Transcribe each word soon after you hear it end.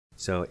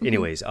So,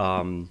 anyways,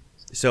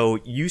 so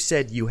you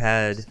said you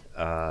had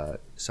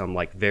some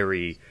like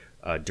very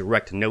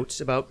direct notes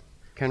about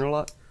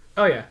Canterlot.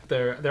 Oh yeah,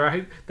 they're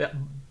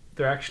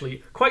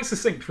actually quite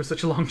succinct for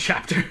such a long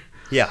chapter.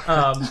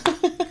 Yeah.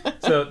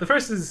 So the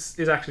first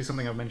is actually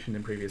something I've mentioned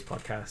in previous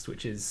podcasts,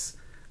 which is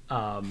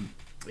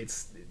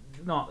it's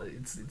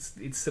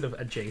sort of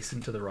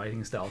adjacent to the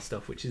writing style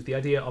stuff, which is the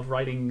idea of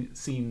writing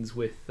scenes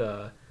with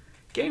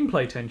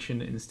gameplay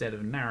tension instead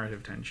of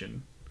narrative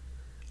tension.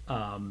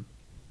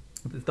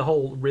 The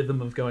whole rhythm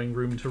of going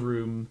room to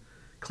room,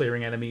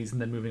 clearing enemies,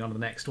 and then moving on to the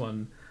next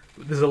one.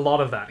 There's a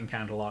lot of that in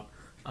Canterlot.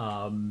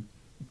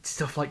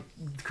 Stuff like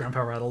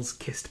Grandpa Rattle's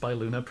 "Kissed by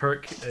Luna"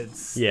 perk.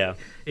 It's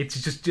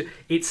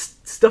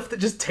stuff that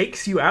just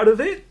takes you out of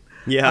it.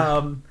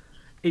 Yeah.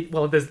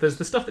 There's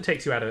the stuff that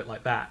takes you out of it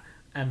like that,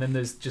 and then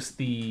there's just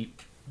the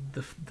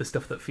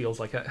stuff that feels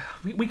like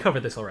we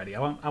covered this already. I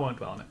won't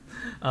dwell on it.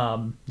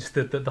 Just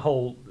the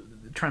whole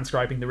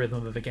transcribing the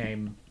rhythm of a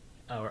game,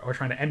 or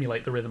trying to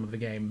emulate the rhythm of the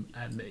game,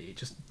 and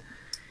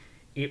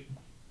it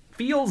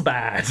feels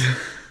bad.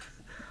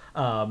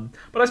 But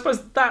I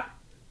suppose that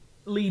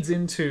leads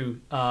into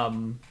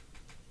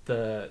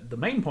the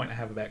main point I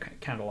have about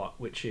Canterlot,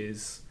 which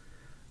is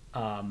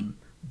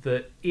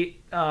that it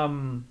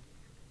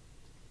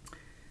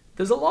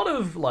there's a lot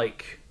of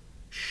like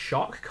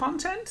shock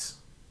content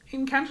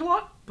in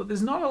Canterlot, but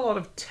there's not a lot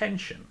of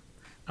tension.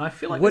 And I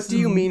feel like what do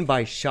you mean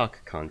by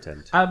shock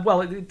content?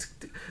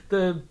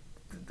 The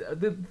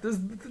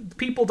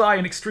people die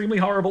in extremely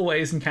horrible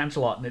ways in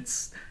Canterlot, and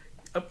it's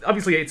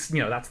obviously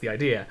that's the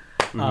idea.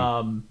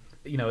 Mm-hmm.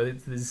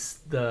 There's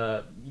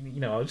I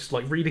was just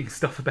like reading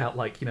stuff about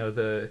like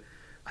I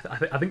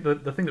think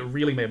the thing that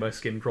really made my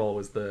skin crawl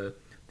was the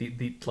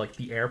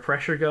air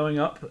pressure going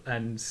up,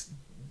 and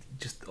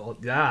just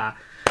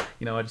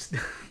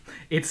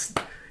it's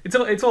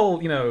all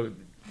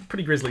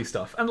pretty grisly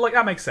stuff, and like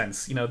that makes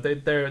sense.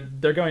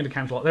 They're going to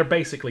Canterlot, they're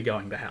basically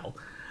going to hell.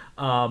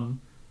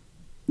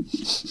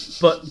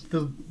 But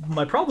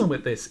my problem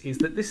with this is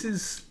that this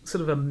is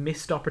sort of a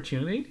missed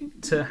opportunity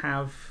to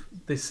have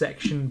this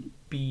section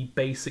be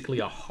basically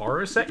a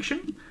horror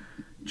section,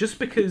 just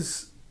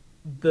because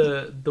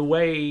the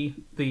way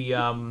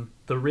the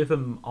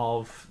rhythm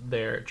of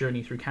their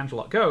journey through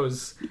Canterlot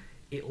goes,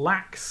 it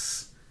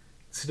lacks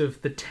sort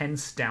of the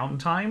tense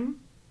downtime.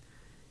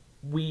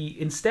 We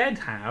instead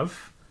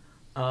have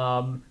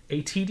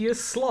a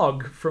tedious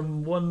slog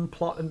from one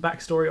plot and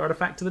backstory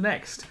artifact to the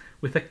next,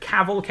 with a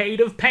cavalcade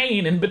of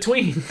pain in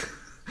between.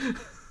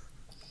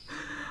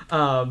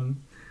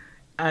 And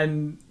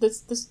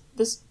this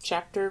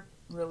chapter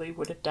really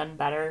would have done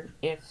better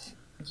if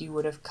you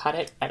would have cut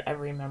it at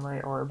every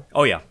memory orb.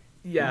 Oh yeah,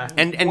 yeah,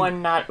 and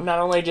one not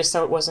only just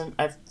so it wasn't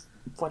a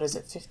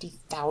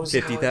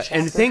 50,000.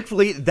 And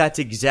thankfully, that's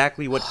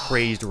exactly what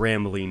Crazed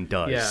Rambling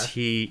does. Yeah.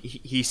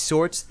 He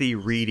sorts the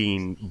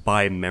reading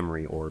by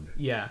memory orb.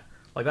 Yeah,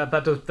 like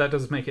that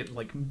does make it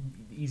like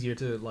easier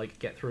to like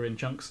get through in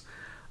chunks.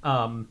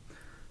 But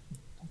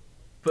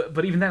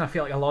even then, I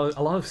feel like a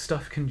lot of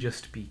stuff can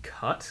just be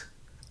cut.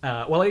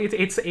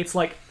 It's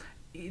like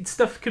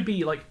stuff could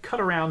be like cut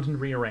around and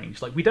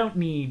rearranged. Like we don't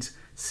need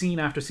scene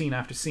after scene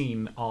after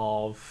scene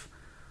of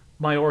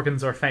my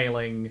organs are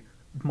failing,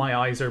 my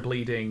eyes are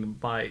bleeding,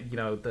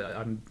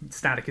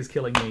 static is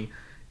killing me.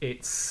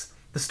 It's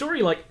the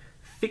story like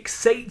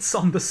fixates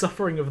on the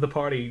suffering of the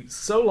party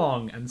so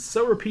long and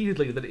so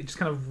repeatedly that it just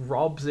kind of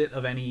robs it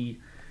of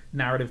any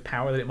narrative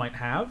power that it might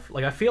have.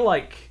 Like I feel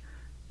like.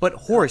 But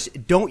Horace,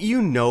 don't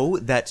you know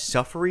that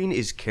suffering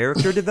is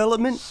character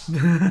development?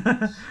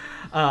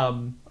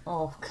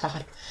 Oh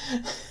God.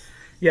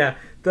 Yeah,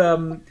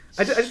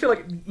 I just feel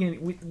like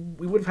we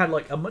would have had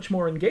like a much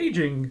more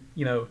engaging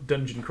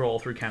dungeon crawl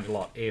through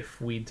Canterlot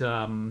if we'd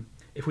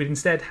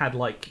instead had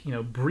like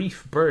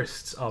brief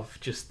bursts of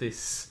just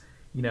this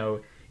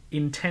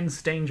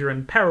intense danger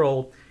and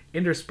peril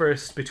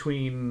interspersed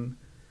between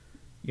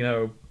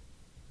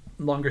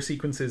longer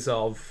sequences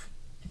of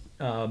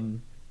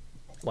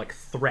like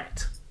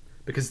threat,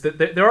 because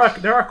there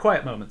are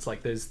quiet moments,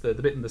 like there's the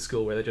bit in the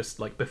school where they're just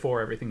like before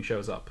everything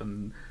shows up,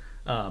 and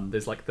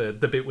there's like the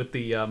bit with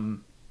the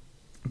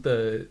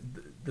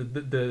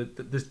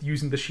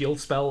using the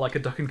shield spell like a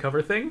duck and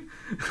cover thing,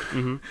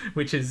 mm-hmm.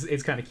 which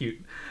is kind of cute.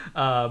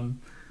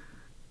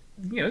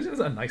 It's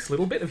a nice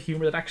little bit of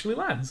humor that actually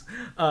lands,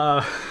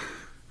 but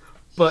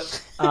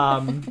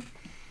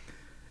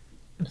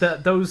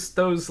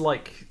those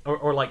like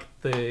or like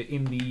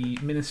in the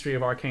Ministry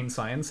of Arcane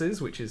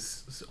Sciences, which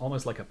is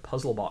almost like a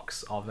puzzle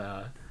box of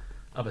a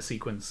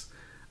sequence.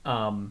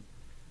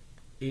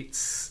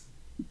 It's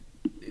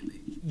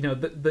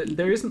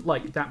there isn't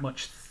like that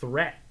much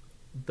threat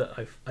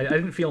that I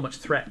didn't feel much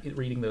threat in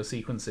reading those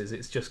sequences.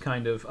 It's just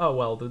kind of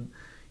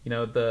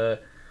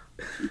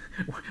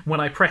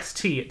when I press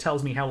T, it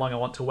tells me how long I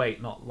want to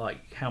wait, not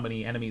like how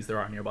many enemies there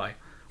are nearby,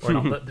 or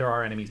not that there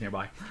are enemies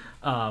nearby.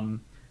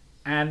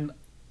 And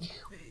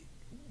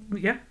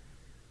yeah,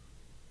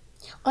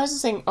 I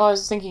was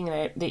thinking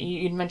that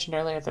you'd mentioned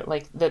earlier that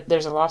like that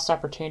there's a lost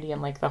opportunity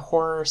in like the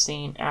horror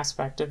scene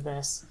aspect of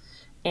this,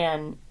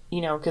 And,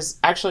 because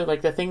actually,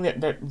 like, the thing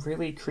that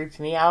really creeped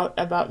me out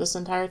about this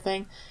entire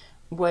thing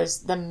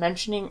was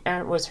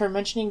her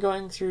mentioning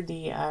going through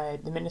the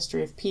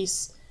Ministry of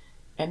Peace,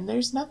 and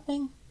there's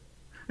nothing.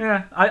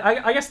 Yeah,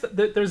 I guess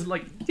there's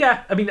like,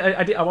 yeah, I mean,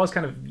 I was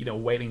kind of,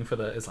 waiting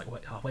for it's like,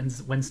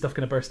 when's stuff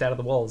going to burst out of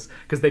the walls?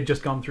 Because they'd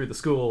just gone through the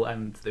school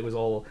and it was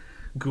all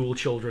ghoul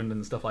children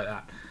and stuff like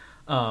that.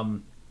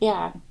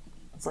 Yeah,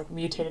 it's like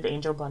mutated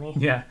angel bunny.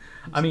 Yeah,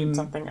 I mean,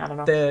 something, I don't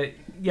know. I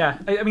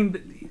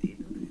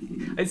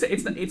mean,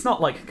 it's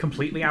not like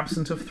completely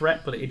absent of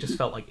threat, but it just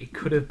felt like it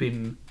could have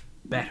been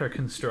better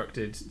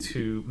constructed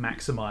to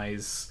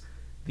maximize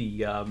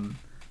the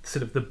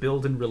sort of the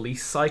build and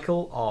release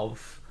cycle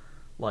of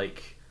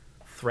like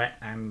threat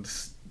and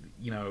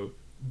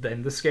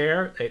then the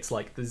scare. It's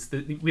like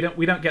we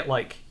don't get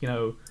like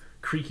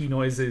creaky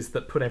noises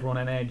that put everyone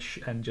on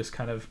edge and just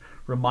kind of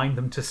remind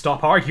them to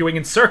stop arguing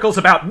in circles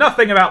about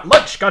nothing about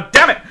lunch. God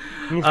damn it!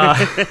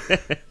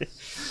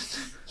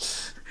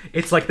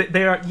 It's like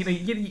they are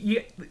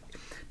the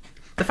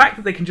fact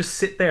that they can just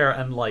sit there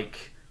and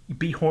like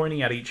be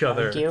horny at each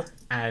other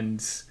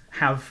and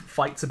have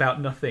fights about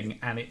nothing,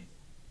 and it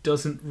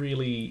doesn't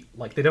really,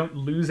 like, they don't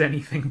lose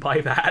anything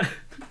by that.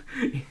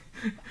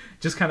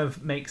 Just kind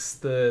of makes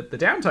the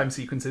downtime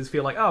sequences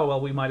feel like, oh well,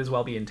 we might as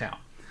well be in town.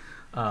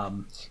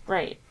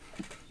 Right.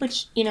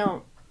 Which,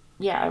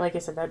 yeah, like I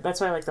said,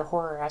 that's why, like, the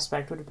horror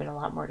aspect would have been a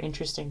lot more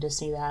interesting to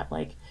see that.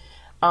 Like,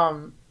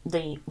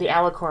 the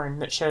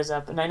alicorn that shows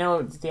up, and I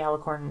know the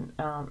alicorn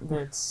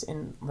that's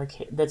in,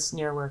 like, that's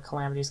near where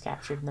Calamity's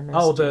captured in the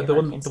Ministry the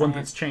one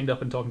that's chained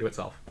up and talking to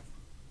itself.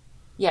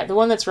 Yeah, the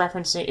one that's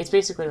referencing, it's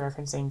basically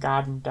referencing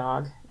God and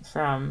Dog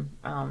from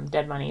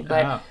Dead Money,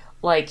 but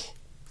like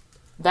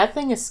that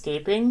thing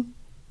escaping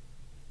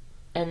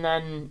and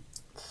then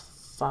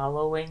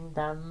following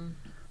them.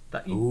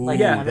 That would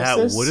have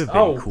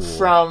been cool.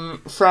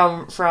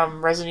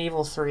 From Resident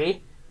Evil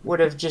 3 would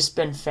have just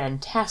been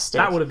fantastic.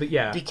 That would have been,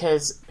 yeah.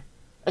 Because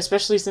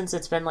especially since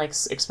it's been like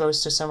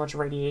exposed to so much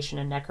radiation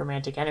and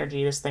necromantic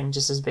energy, this thing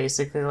just is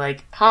basically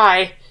like,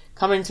 hi,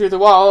 coming through the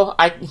wall,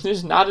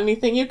 there's not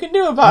anything you can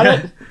do about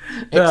it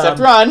except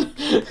run.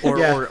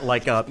 Or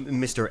like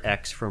Mr.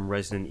 X from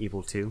Resident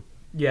Evil 2.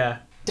 Yeah.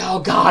 Oh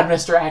God,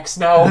 Mr. X,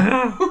 no.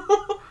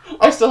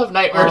 I still have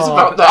nightmares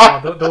about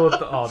that.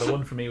 The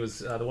one for me was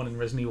the one in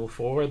Resident Evil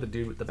 4, the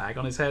dude with the bag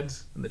on his head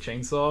and the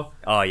chainsaw.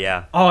 Oh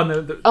yeah. Oh,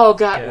 and oh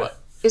God, yeah. What?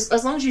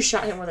 As long as you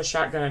shot him with a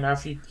shotgun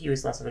enough, he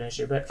was less of an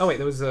issue. But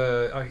there was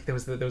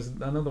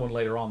another one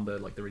later on, the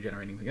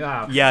regenerating thing.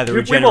 Yeah, the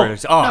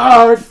regenerators.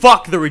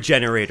 Fuck the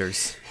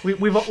regenerators. We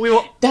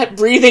that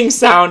breathing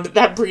sound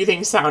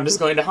is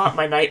going to haunt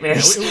my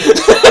nightmares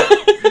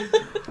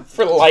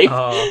for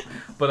life.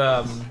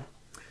 But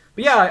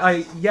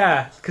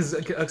yeah, because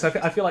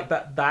I feel like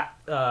that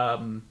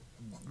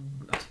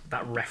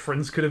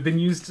reference could have been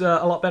used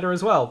a lot better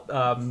as well.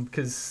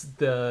 Because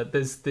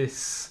there's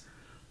this.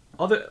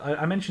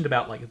 I mentioned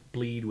about like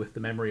bleed with the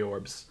memory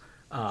orbs,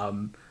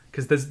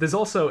 because there's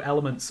also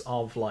elements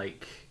of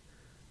like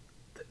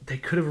they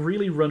could have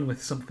really run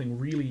with something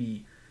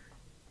really,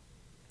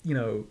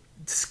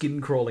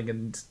 skin crawling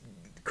and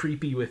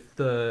creepy with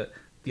the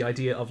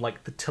idea of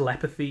like the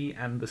telepathy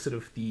and the sort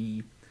of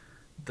the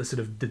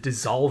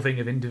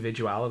dissolving of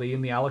individuality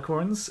in the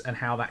alicorns and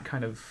how that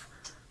kind of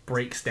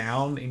breaks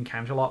down in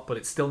Canterlot, but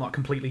it's still not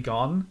completely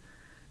gone,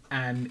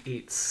 and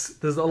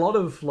there's a lot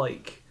of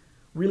like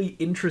really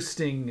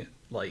interesting,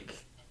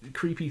 like,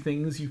 creepy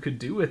things you could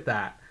do with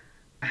that,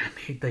 and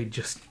they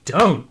just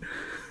don't.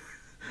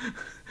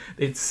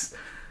 It's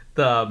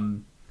At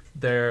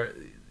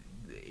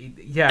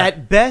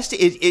best,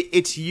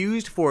 it's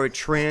used for a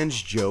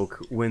trans joke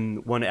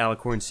when one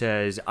alicorn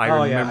says, "I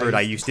remembered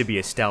I used to be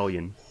a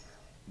stallion."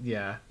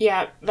 Yeah.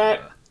 Yeah,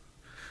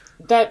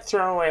 that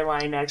throwaway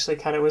line actually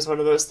kind of was one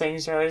of those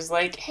things where I was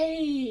like,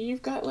 hey,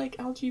 you've got, like,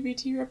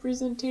 LGBT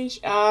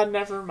representation.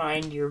 Never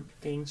mind, you're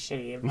being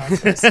shitty about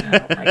this. I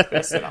don't like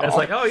this at all. It's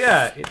like, oh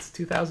yeah, it's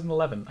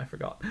 2011. I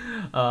forgot.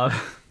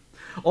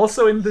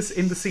 Also in the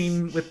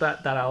scene with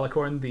that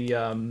alicorn,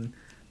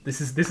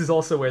 this is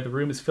also where the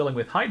room is filling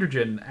with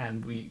hydrogen,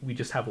 and we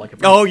just have like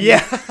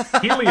a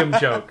helium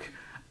joke.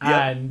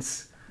 Yep.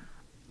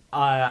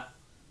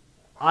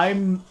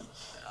 And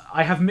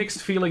I have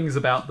mixed feelings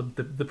about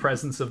the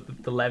presence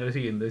of the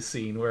levity in this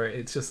scene, where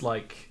it's just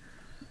like,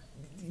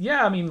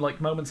 yeah, I mean, like,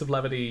 moments of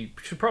levity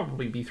should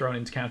probably be thrown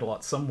into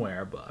Canterlot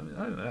somewhere, but I mean,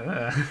 I don't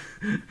know.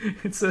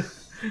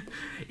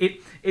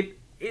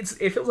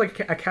 It feels like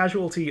a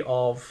casualty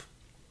of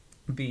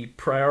the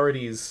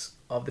priorities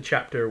of the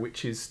chapter,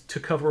 which is to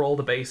cover all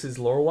the bases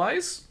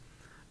lore-wise,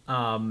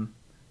 and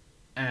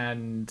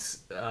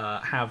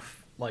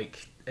have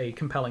like a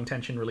compelling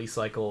tension release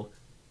cycle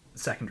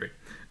secondary.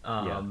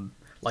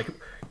 Like,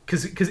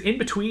 because in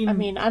between, I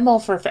mean, I'm all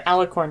for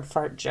alicorn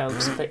fart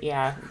jokes, but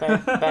yeah,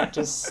 that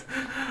just.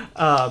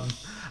 I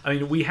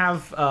mean, we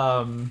have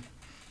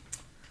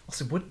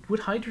Also, would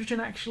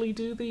hydrogen actually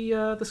do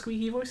the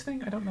squeaky voice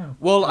thing? I don't know.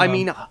 Well, I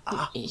mean,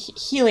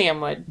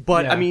 Helium would.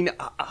 but Yeah. I mean,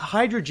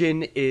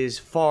 hydrogen is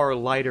far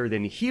lighter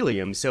than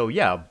helium, so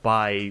yeah,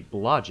 by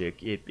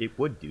logic, it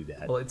would do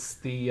that. Well, it's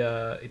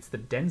the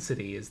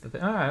density is the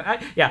thing.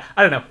 Yeah,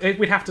 I don't know.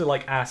 We'd have to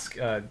like ask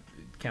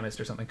chemist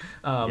or something.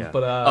 Yeah.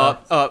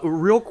 But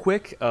real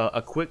quick,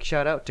 a quick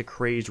shout out to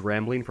Crazed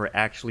Rambling for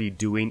actually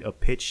doing a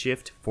pitch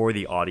shift for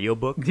the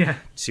audiobook Yeah.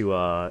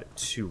 to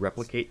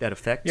replicate that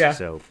effect. Yeah.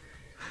 So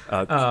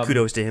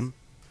kudos to him.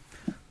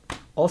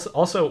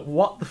 also,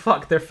 what the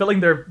fuck? They're filling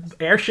their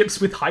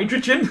airships with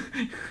hydrogen.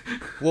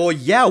 Well,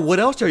 yeah. What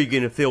else are you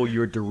gonna fill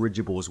your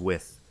dirigibles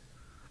with?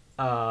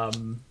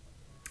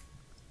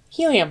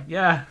 Helium.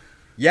 Yeah.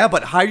 Yeah,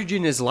 but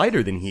hydrogen is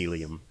lighter than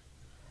helium.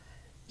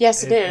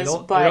 Yes, it is,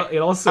 but it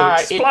also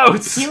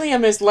explodes.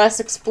 Helium is less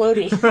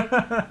exploding.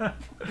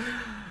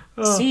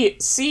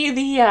 See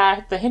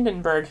the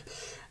Hindenburg.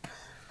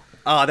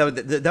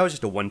 That was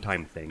just a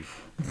one-time thing.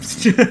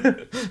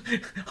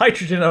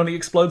 Hydrogen only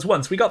explodes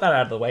once. We got that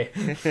out of the way.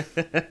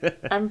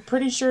 I'm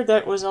pretty sure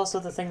that was also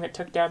the thing that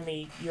took down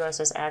the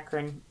USS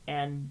Akron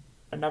and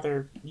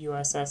another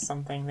USS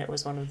something that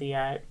was one of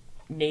the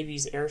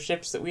Navy's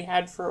airships that we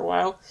had for a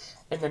while,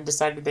 and then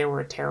decided they were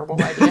a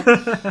terrible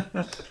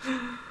idea.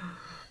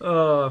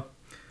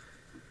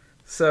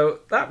 So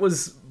that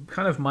was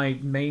kind of my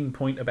main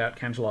point about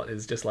Canterlot,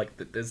 is just like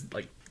there's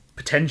like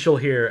potential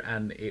here,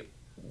 and it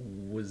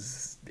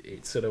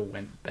sort of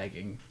went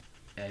begging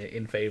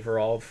in favor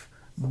of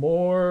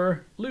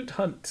more loot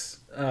hunts,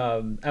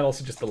 and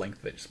also just the length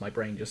of it. Just my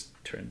brain just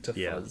turned to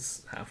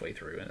fuzz halfway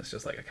through, and it's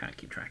just like I can't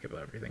keep track of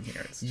everything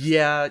here. It's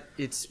Yeah,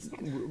 it's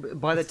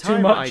by the time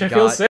too much. I I feel got sick.